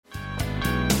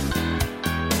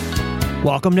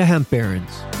Welcome to Hemp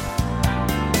Barons.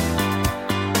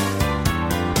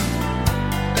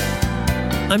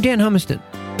 I'm Dan Humiston,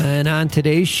 and on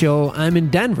today's show, I'm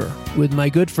in Denver with my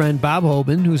good friend Bob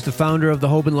Hoban, who's the founder of the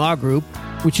Hoban Law Group,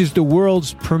 which is the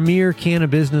world's premier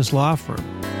cannabis law firm.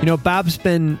 You know, Bob's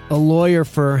been a lawyer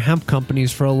for hemp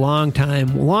companies for a long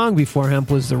time, long before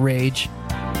hemp was the rage.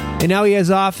 And now he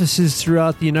has offices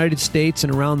throughout the United States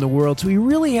and around the world, so he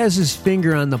really has his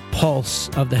finger on the pulse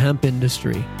of the hemp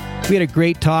industry. We had a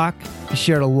great talk. He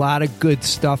shared a lot of good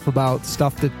stuff about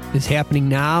stuff that is happening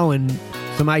now and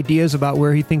some ideas about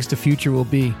where he thinks the future will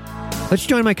be. Let's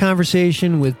join my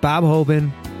conversation with Bob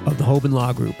Hoban of the Hoban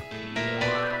Law Group.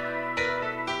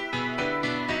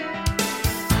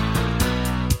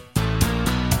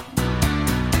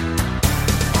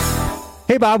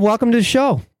 Hey, Bob, welcome to the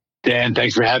show. Dan,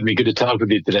 thanks for having me. Good to talk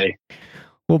with you today.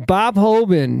 Well, Bob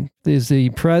Hoban is the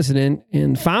president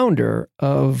and founder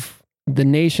of the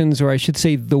nation's, or I should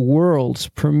say the world's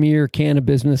premier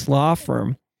cannabis law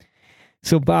firm.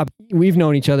 So, Bob, we've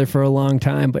known each other for a long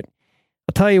time, but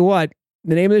I'll tell you what,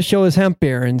 the name of the show is Hemp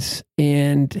Barons,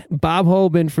 and Bob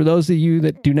Hoban, for those of you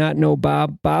that do not know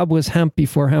Bob was hemp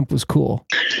before hemp was cool.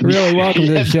 Really welcome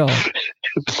to the show.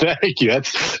 Thank you.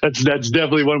 That's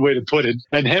definitely one way to put it.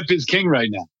 And hemp is king right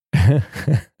now.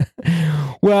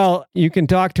 Well, you can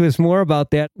talk to us more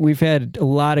about that. We've had a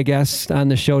lot of guests on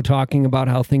the show talking about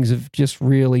how things have just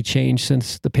really changed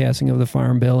since the passing of the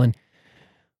Farm Bill. And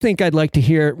I think I'd like to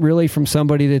hear it really from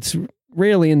somebody that's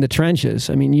really in the trenches.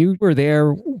 I mean, you were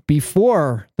there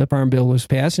before the Farm Bill was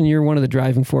passed, and you're one of the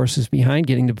driving forces behind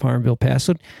getting the Farm Bill passed.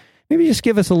 So maybe just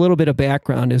give us a little bit of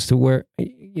background as to where,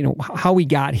 you know, how we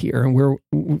got here and where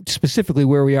specifically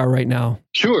where we are right now.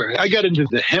 Sure. I got into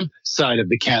the hemp side of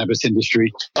the cannabis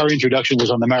industry. Our introduction was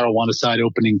on the marijuana side,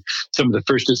 opening some of the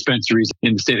first dispensaries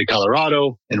in the state of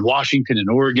Colorado and Washington and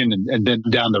Oregon and then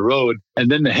down the road. And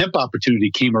then the hemp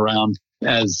opportunity came around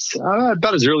as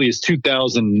about as early as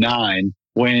 2009.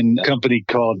 When a company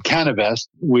called Cannavest,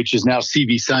 which is now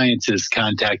CV Sciences,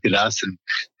 contacted us and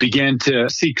began to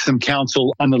seek some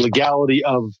counsel on the legality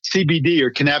of CBD or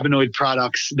cannabinoid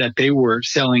products that they were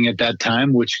selling at that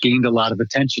time, which gained a lot of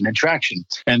attention and traction.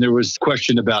 And there was a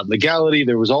question about legality.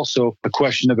 There was also a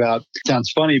question about,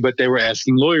 sounds funny, but they were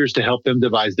asking lawyers to help them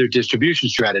devise their distribution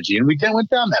strategy. And we then went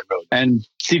down that road. And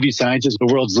CV Sciences,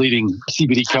 the world's leading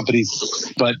CBD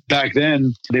companies, but back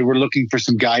then they were looking for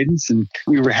some guidance and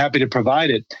we were happy to provide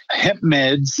it. Hemp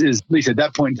Meds is, at least at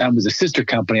that point in time, was a sister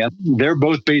company. They're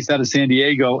both based out of San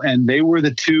Diego, and they were the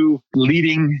two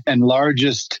leading and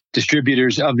largest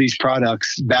distributors of these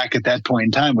products back at that point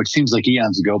in time, which seems like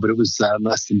eons ago, but it was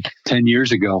less than 10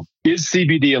 years ago. Is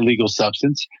CBD a legal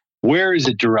substance? Where is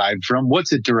it derived from?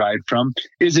 What's it derived from?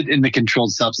 Is it in the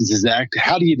Controlled Substances Act?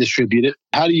 How do you distribute it?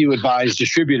 How do you advise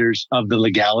distributors of the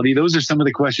legality? Those are some of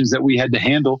the questions that we had to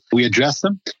handle. We addressed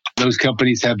them. Those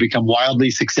companies have become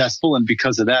wildly successful. And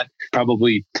because of that,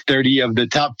 probably 30 of the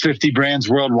top 50 brands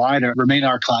worldwide remain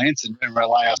our clients and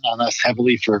rely on us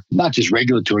heavily for not just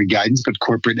regulatory guidance, but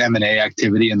corporate M&A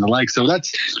activity and the like. So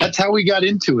that's how we got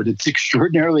into it. It's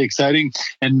extraordinarily exciting.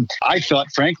 And I thought,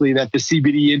 frankly, that the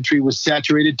CBD industry was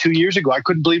saturated 2 years ago. I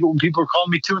couldn't believe it when people were calling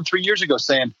me 2 and 3 years ago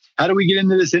saying, how do we get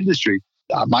into this industry?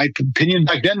 My opinion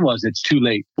back then was it's too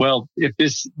late. Well, if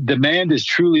this demand is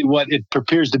truly what it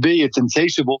appears to be, it's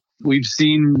insatiable. We've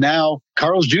seen now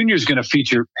Carl's Jr. is going to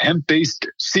feature hemp-based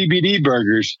CBD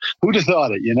burgers. Who'd have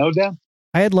thought it, you know, Dan?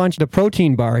 I had launched a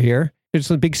protein bar here. There's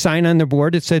a big sign on the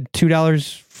board that said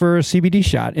 $2 for a CBD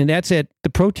shot, and that's at the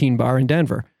protein bar in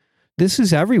Denver. This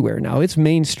is everywhere now. It's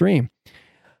mainstream.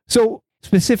 So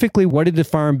specifically, what did the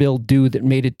Farm Bill do that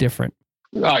made it different?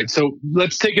 All right, so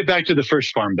let's take it back to the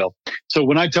first Farm Bill. So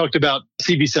when I talked about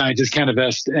CV Sciences,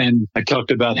 Cannavest, and I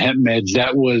talked about Hemp Meds,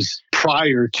 that was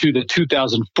prior to the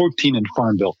 2014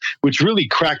 Farm Bill, which really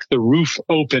cracked the roof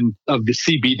open of the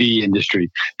CBD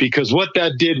industry. Because what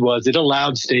that did was it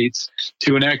allowed states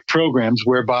to enact programs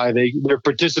whereby their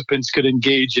participants could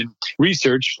engage in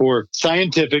research for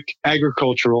scientific,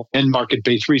 agricultural, and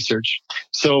market-based research.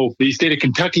 So the state of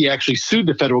Kentucky actually sued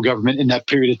the federal government in that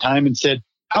period of time and said,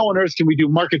 how on earth can we do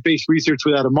market-based research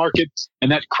without a market?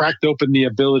 And that cracked open the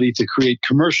ability to create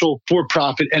commercial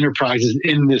for-profit enterprises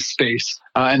in this space.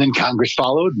 And then Congress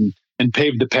followed and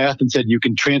paved the path and said you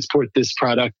can transport this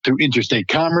product through interstate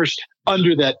commerce,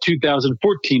 under that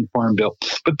 2014 Farm Bill.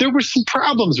 But there were some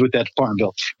problems with that Farm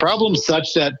Bill. Problems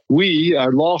such that we,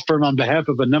 our law firm, on behalf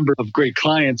of a number of great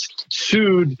clients,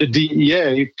 sued the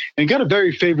DEA and got a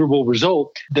very favorable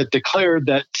result that declared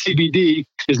that CBD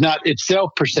is not itself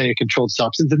per se a controlled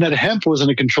substance, and that hemp wasn't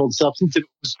a controlled substance. It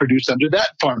was produced under that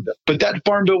Farm Bill. But that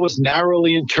Farm Bill was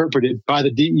narrowly interpreted by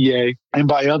the DEA and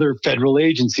by other federal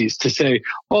agencies to say,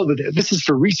 oh, this is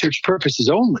for research purposes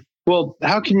only. Well,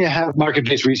 how can you have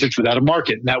market-based research without a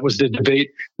market? And that was the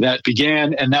debate that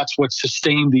began, and that's what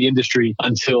sustained the industry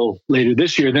until later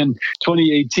this year. Then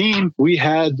 2018, we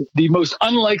had the most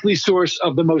unlikely source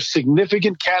of the most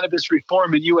significant cannabis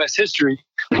reform in U.S. history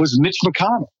was Mitch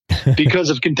McConnell. Because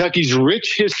of Kentucky's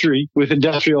rich history with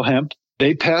industrial hemp,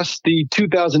 they passed the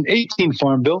 2018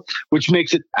 Farm Bill, which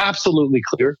makes it absolutely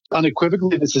clear,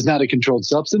 unequivocally, this is not a controlled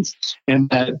substance, and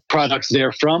that products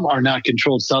therefrom are not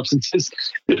controlled substances.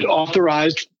 It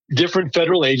authorized different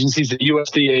federal agencies, the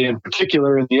USDA in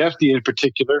particular, and the FDA in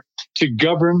particular, to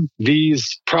govern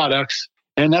these products.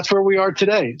 And that's where we are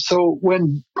today. So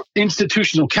when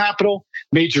institutional capital,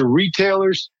 major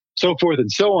retailers, so forth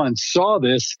and so on, saw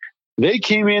this, they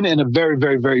came in a very,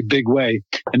 very, very big way.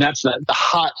 And that's the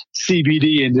hot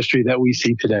CBD industry that we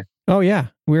see today. Oh, yeah.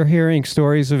 We're hearing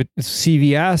stories of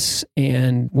CVS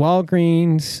and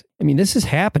Walgreens. I mean, this is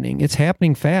happening. It's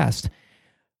happening fast.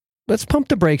 Let's pump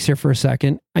the brakes here for a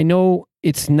second. I know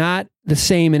it's not the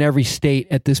same in every state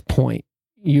at this point.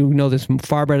 You know this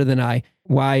far better than I,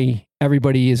 why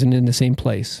everybody isn't in the same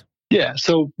place. Yeah.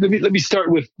 So let me start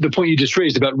with the point you just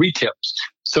raised about retailers.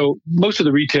 So most of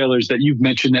the retailers that you've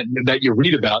mentioned that you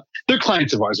read about, they're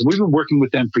clients of ours. And we've been working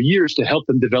with them for years to help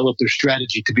them develop their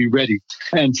strategy to be ready.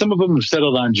 And some of them have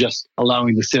settled on just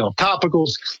allowing the sale of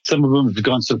topicals. Some of them have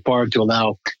gone so far to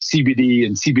allow CBD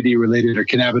and CBD-related or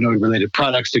cannabinoid-related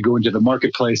products to go into the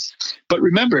marketplace. But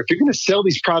remember, if you're going to sell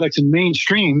these products in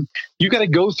mainstream, you got to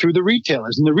go through the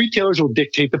retailers, and the retailers will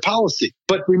dictate the policy.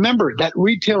 But remember, that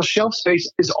retail shelf space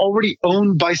is already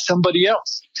owned by somebody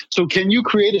else. So can you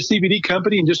create a CBD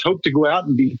company and just hope to go out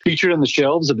and be featured on the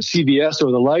shelves of the CVS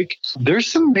or the like?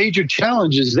 There's some major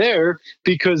challenges there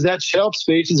because that shelf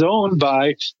space is owned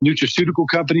by nutraceutical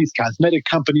companies, cosmetic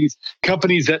companies,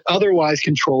 companies that otherwise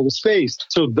control the space.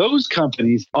 So those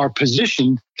companies are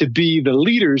positioned to be the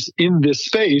leaders in this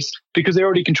space because they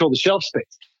already control the shelf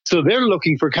space. So they're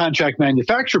looking for contract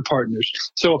manufacturer partners.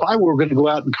 So if I were going to go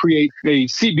out and create a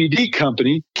CBD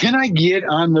company, can I get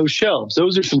on those shelves?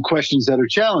 Those are some questions that are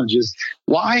challenges.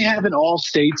 Why haven't all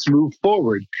states moved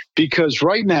forward? Because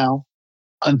right now,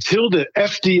 until the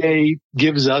FDA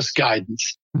gives us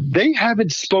guidance, they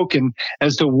haven't spoken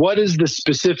as to what is the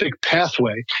specific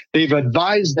pathway. They've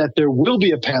advised that there will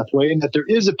be a pathway and that there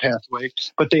is a pathway,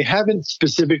 but they haven't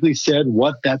specifically said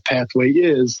what that pathway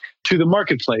is to the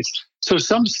marketplace. So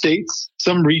some states,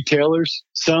 some retailers,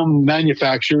 some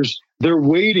manufacturers, they're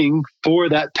waiting for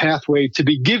that pathway to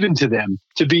be given to them,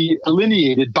 to be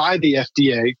delineated by the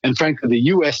FDA and frankly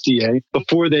the USDA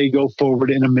before they go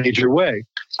forward in a major way.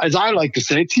 As I like to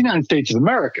say, it's the United States of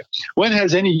America. When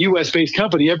has any U.S.-based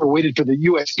company ever waited for the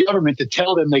U.S. government to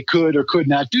tell them they could or could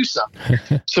not do something?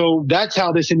 So that's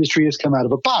how this industry has come out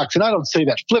of a box. And I don't say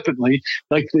that flippantly,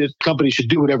 like the company should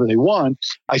do whatever they want.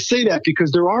 I say that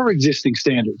because there are existing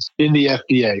standards in the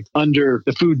FDA under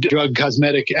the Food, Drug,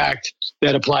 Cosmetic Act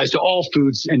that applies to all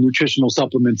foods and nutritional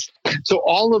supplements. So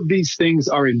all of these things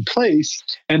are in place,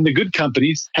 and the good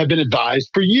companies have been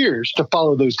advised for years to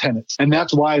follow those tenets. And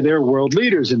that's why they're world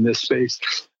leaders in this space.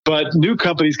 But new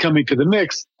companies coming to the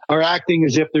mix are acting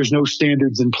as if there's no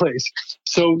standards in place.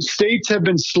 So states have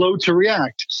been slow to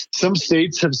react. Some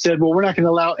states have said, well, we're not going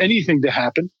to allow anything to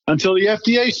happen until the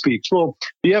FDA speaks. Well,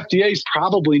 the FDA is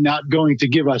probably not going to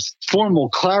give us formal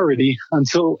clarity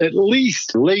until at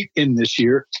least late in this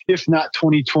year, if not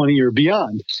 2020 or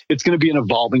beyond. It's going to be an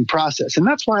evolving process. And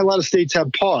that's why a lot of states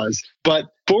have pause. But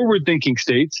forward-thinking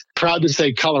states, proud to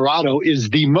say Colorado is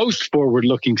the most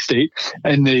forward-looking state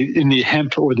in the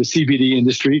hemp or the CBD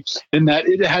industry, in that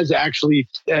it has actually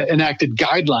enacted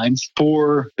guidelines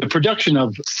for the production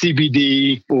of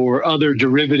CBD or other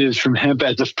derivatives from hemp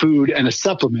as a food and a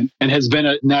supplement, and has been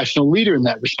a national leader in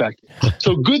that respect.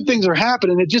 So good things are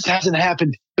happening. It just hasn't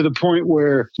happened to the point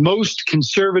where most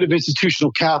conservative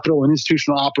institutional capital and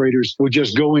institutional operators would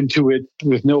just go into it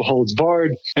with no holds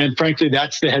barred. And frankly,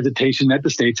 that's the hesitation that the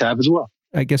states have as well.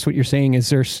 I guess what you're saying is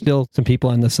there's still some people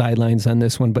on the sidelines on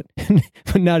this one, but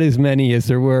not as many as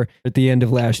there were at the end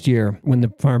of last year when the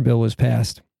Farm Bill was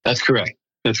passed. That's correct.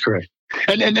 That's correct.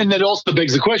 And that also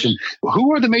begs the question,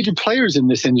 who are the major players in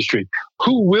this industry?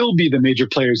 Who will be the major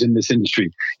players in this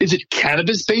industry? Is it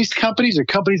cannabis-based companies or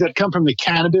companies that come from the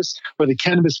cannabis or the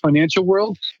cannabis financial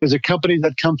world? Is it companies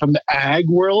that come from the ag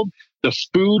world, the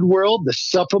food world, the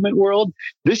supplement world?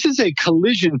 This is a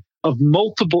collision of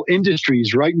multiple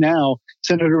industries right now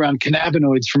centered around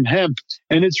cannabinoids from hemp.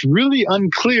 And it's really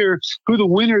unclear who the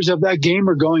winners of that game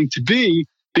are going to be,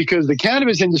 because the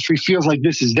cannabis industry feels like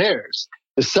this is theirs.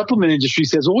 The supplement industry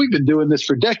says, well, we've been doing this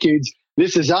for decades.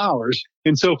 This is ours,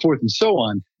 and so forth and so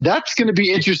on. That's going to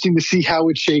be interesting to see how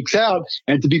it shakes out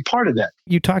and to be part of that.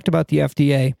 You talked about the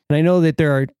FDA, and I know that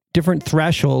there are different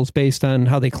thresholds based on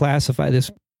how they classify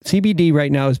this. CBD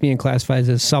right now is being classified as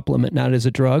a supplement, not as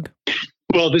a drug.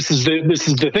 Well, this is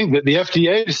the thing, that the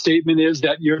FDA statement is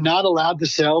that you're not allowed to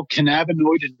sell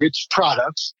cannabinoid-enriched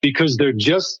products because they're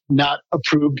just not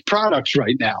approved products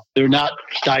right now. They're not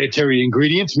dietary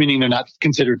ingredients, meaning they're not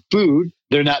considered food.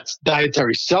 They're not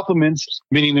dietary supplements,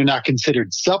 meaning they're not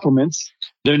considered supplements.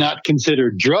 They're not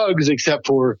considered drugs, except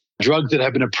for drugs that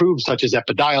have been approved, such as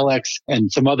Epidiolex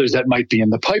and some others that might be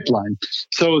in the pipeline.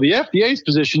 So the FDA's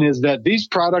position is that these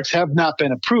products have not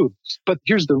been approved. But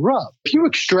here's the rub. If you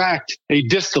extract a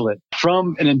distillate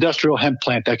from an industrial hemp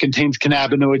plant that contains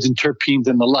cannabinoids and terpenes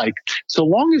and the like, so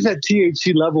long as that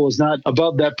THC level is not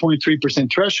above that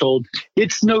 0.3% threshold,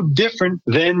 it's no different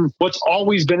than what's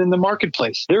always been in the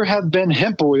marketplace. There have been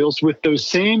hemp oils with those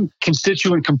same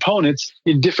constituent components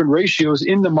in different ratios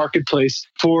in the marketplace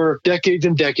for decades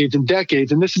and decades and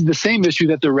decades. And this is the same issue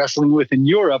that they're wrestling with in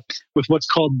Europe with what's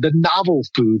called the novel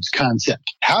foods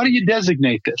concept. How do you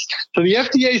designate this? So the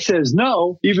FDA says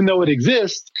no, even though it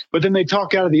exists, but then they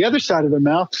talk out of the other side of their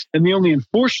mouth, and the only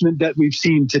enforcement that we've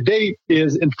seen to date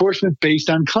is enforcement based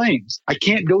on claims. I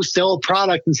can't go sell a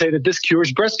product and say that this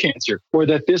cures breast cancer or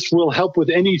that this will help with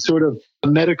any sort of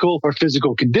medical or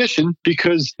physical condition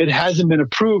because it hasn't been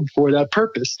approved for that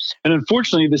purpose. And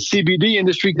unfortunately, the CBD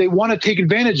industry, they want to take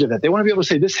advantage of that. They want to be able to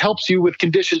say this helps you with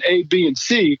condition A, B, and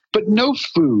C, but no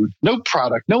food, no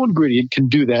product, no ingredient can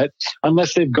do that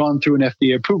unless they've gone through an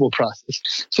FDA approval process.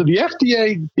 So the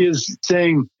FDA is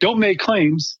saying, don't make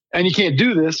claims, and you can't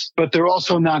do this, but they're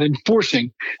also not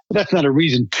enforcing. That's not a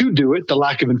reason to do it, the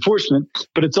lack of enforcement,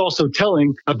 but it's also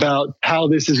telling about how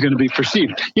this is going to be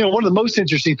perceived. You know, one of the most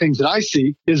interesting things that I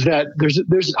see is that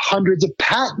there's hundreds of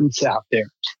patents out there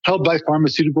held by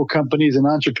pharmaceutical companies and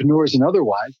entrepreneurs and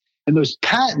otherwise. And those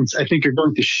patents, I think, are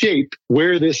going to shape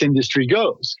where this industry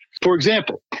goes. For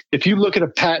example, if you look at a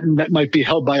patent that might be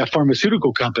held by a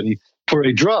pharmaceutical company for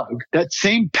a drug, that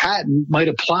same patent might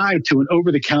apply to an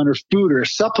over-the-counter food or a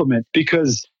supplement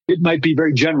because it might be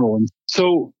very general. And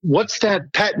so what's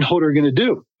that patent holder going to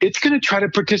do? It's going to try to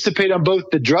participate on both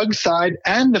the drug side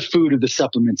and the food or the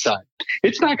supplement side.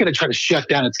 It's not going to try to shut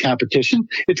down its competition.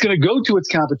 It's going to go to its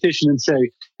competition and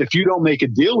say, if you don't make a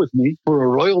deal with me for a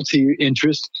royalty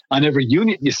interest on every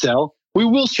unit you sell, we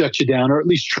will shut you down, or at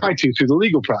least try to through the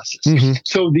legal process. Mm-hmm.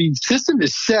 So the system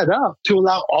is set up to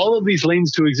allow all of these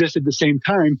lanes to exist at the same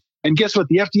time. And guess what?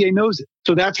 The FDA knows it.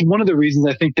 So that's one of the reasons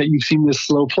I think that you've seen this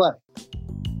slow play.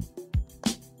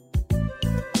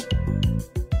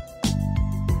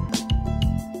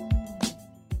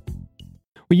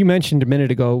 Well, you mentioned a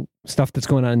minute ago stuff that's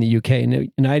going on in the UK,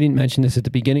 and I didn't mention this at the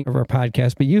beginning of our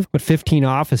podcast, but you've put 15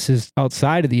 offices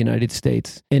outside of the United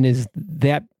States. And is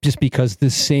that just because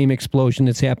this same explosion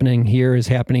that's happening here is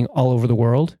happening all over the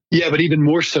world? Yeah, but even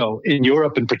more so in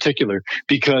Europe in particular,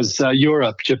 because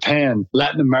Europe, Japan,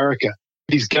 Latin America,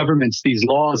 these governments, these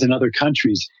laws in other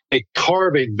countries, they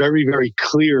carve a very, very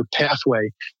clear pathway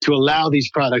to allow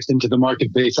these products into the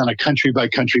market base on a country by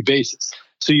country basis.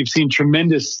 So you've seen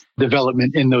tremendous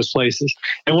development in those places.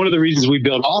 And one of the reasons we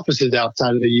build offices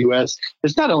outside of the U.S.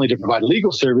 is not only to provide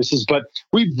legal services, but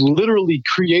we've literally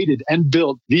created and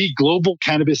built the global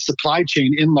cannabis supply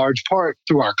chain in large part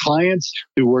through our clients,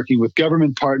 through working with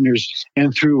government partners,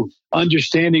 and through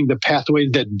understanding the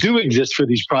pathways that do exist for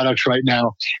these products right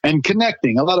now and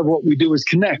connecting. A lot of what we do is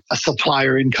connect a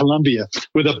supplier in Colombia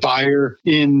with a buyer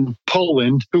in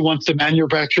Poland who wants to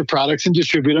manufacture products and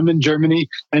distribute them in Germany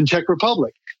and Czech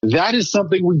Republic. That is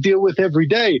something we deal with every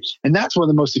day. And that's one of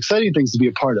the most exciting things to be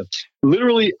a part of.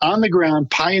 Literally on the ground,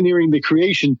 pioneering the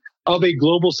creation of a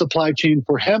global supply chain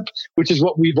for hemp, which is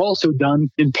what we've also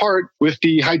done in part with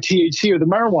the high THC or the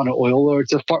marijuana oil,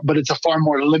 but it's a far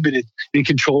more limited and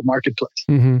controlled marketplace.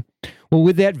 Mm-hmm. Well,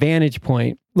 with that vantage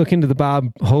point, look into the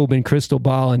Bob Hoban crystal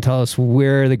ball and tell us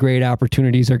where the great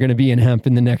opportunities are going to be in hemp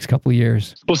in the next couple of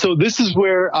years. Well, so this is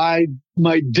where I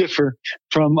might differ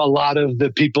from a lot of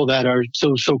the people that are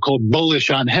so-called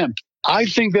bullish on hemp. I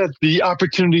think that the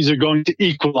opportunities are going to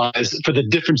equalize for the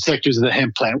different sectors of the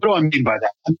hemp plant. What do I mean by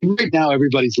that? I mean, right now,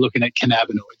 everybody's looking at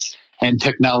cannabinoids and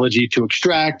technology to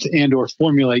extract and or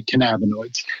formulate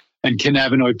cannabinoids and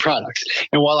cannabinoid products.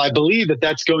 And while I believe that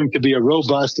that's going to be a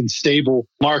robust and stable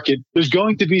market, there's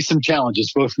going to be some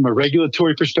challenges, both from a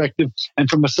regulatory perspective and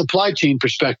from a supply chain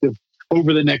perspective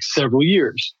over the next several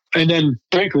years. And then,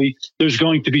 frankly, there's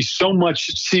going to be so much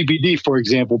CBD, for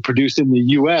example, produced in the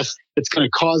U.S. that's going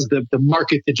to cause the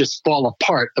market to just fall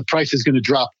apart. The price is going to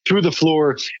drop through the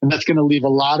floor, and that's going to leave a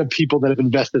lot of people that have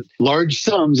invested large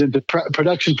sums into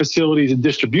production facilities and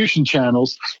distribution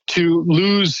channels to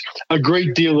lose a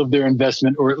great deal of their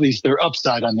investment, or at least their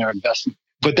upside on their investment.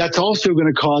 But that's also going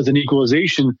to cause an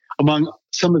equalization among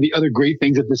some of the other great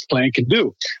things that this plant can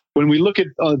do. When we look at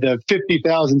the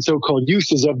 50,000 so-called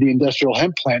uses of the industrial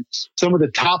hemp plant, some of the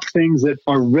top things that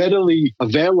are readily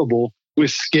available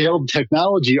with scaled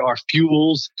technology are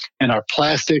fuels and our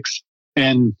plastics.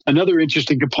 And another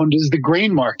interesting component is the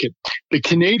grain market. The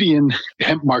Canadian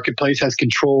hemp marketplace has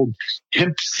controlled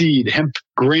hemp seed, hemp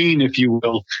grain, if you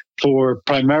will, for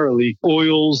primarily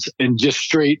oils and just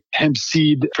straight hemp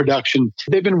seed production.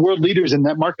 They've been world leaders in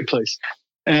that marketplace.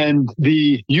 And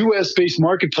the U.S.-based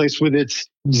marketplace, with its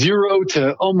 0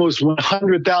 to almost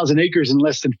 100,000 acres in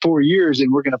less than 4 years,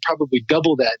 and we're going to probably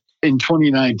double that in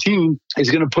 2019,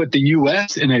 is going to put the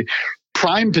U.S. in a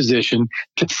prime position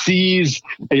to seize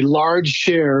a large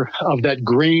share of that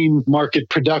grain market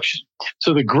production.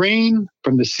 So the grain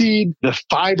from the seed, the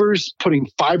fibers, putting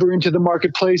fiber into the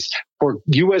marketplace for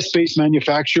U.S.-based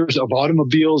manufacturers of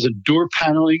automobiles and door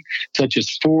paneling, such as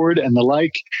Ford and the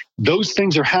like, those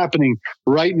things are happening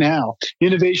right now.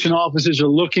 Innovation offices are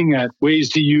looking at ways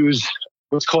to use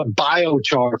what's called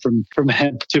biochar from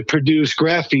hemp to produce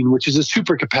graphene, which is a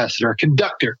supercapacitor, a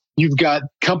conductor. You've got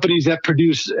companies that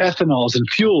produce ethanols and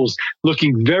fuels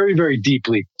looking very, very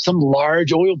deeply. Some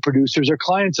large oil producers are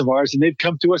clients of ours, and they've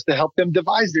come to us to help them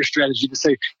devise their strategy to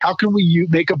say, how can we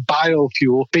make a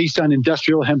biofuel based on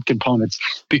industrial hemp components?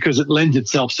 Because it lends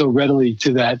itself so readily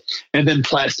to that. And then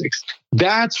plastics.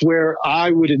 That's where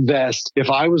I would invest if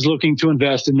I was looking to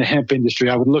invest in the hemp industry.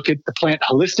 I would look at the plant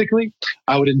holistically.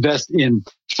 I would invest in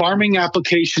farming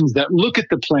applications that look at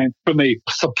the plant from a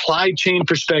supply chain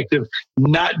perspective,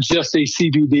 not just a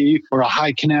CBD or a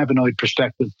high cannabinoid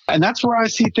perspective. And that's where I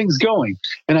see things going.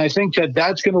 And I think that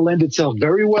that's going to lend itself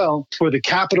very well for the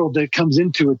capital that comes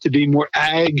into it to be more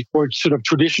ag or sort of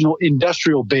traditional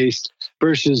industrial based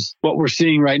versus what we're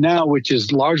seeing right now, which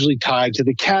is largely tied to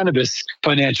the cannabis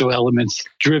financial elements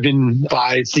driven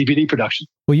by CBD production.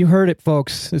 Well, you heard it,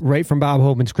 folks, right from Bob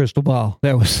Hoban's crystal ball.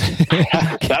 That was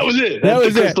that was it. That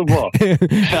was the crystal ball.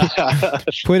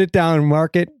 Put it down,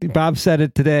 mark it. Bob said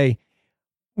it today.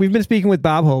 We've been speaking with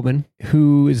Bob Hoban,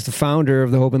 who is the founder of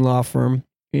the Hoban Law Firm.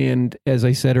 And as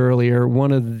I said earlier,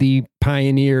 one of the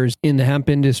pioneers in the hemp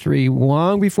industry.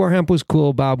 Long before hemp was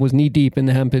cool, Bob was knee deep in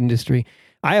the hemp industry.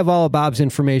 I have all of Bob's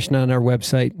information on our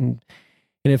website, and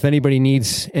if anybody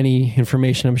needs any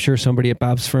information, I'm sure somebody at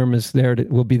Bob's firm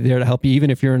will be there to help you,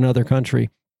 even if you're in another country.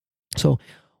 So,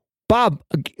 Bob,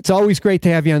 it's always great to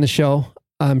have you on the show.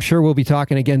 I'm sure we'll be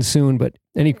talking again soon, but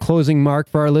any closing mark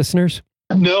for our listeners?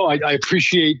 No, I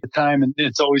appreciate the time, and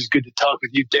it's always good to talk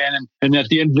with you, Dan. And at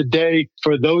the end of the day,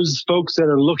 for those folks that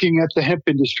are looking at the hemp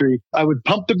industry, I would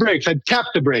pump the brakes. I'd tap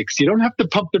the brakes. You don't have to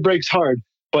pump the brakes hard.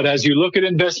 But as you look at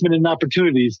investment and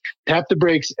opportunities, tap the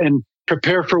brakes and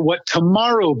prepare for what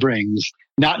tomorrow brings,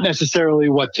 not necessarily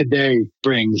what today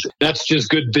brings. That's just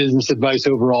good business advice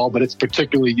overall, but it's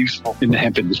particularly useful in the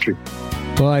hemp industry.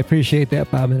 Well, I appreciate that,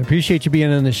 Bob, and I appreciate you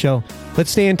being on the show.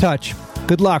 Let's stay in touch.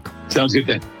 Good luck. Sounds good,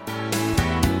 then.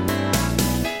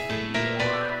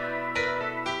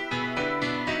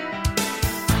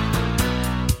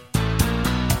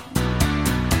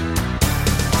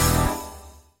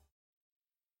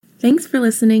 Thanks for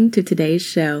listening to today's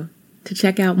show. To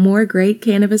check out more great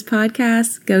cannabis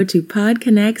podcasts, go to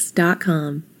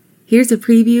podconnects.com. Here's a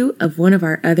preview of one of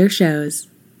our other shows.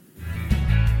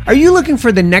 Are you looking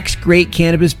for the next great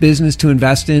cannabis business to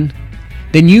invest in?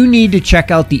 Then you need to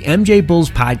check out the MJ Bulls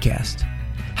podcast.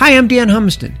 Hi, I'm Dan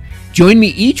Humiston. Join me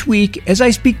each week as I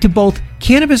speak to both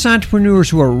cannabis entrepreneurs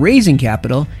who are raising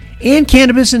capital and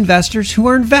cannabis investors who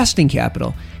are investing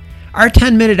capital. Our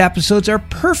 10-minute episodes are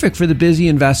perfect for the busy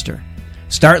investor.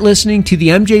 Start listening to the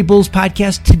MJ Bulls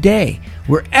podcast today,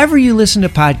 wherever you listen to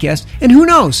podcasts, and who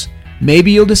knows,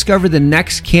 maybe you'll discover the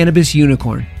next cannabis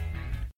unicorn.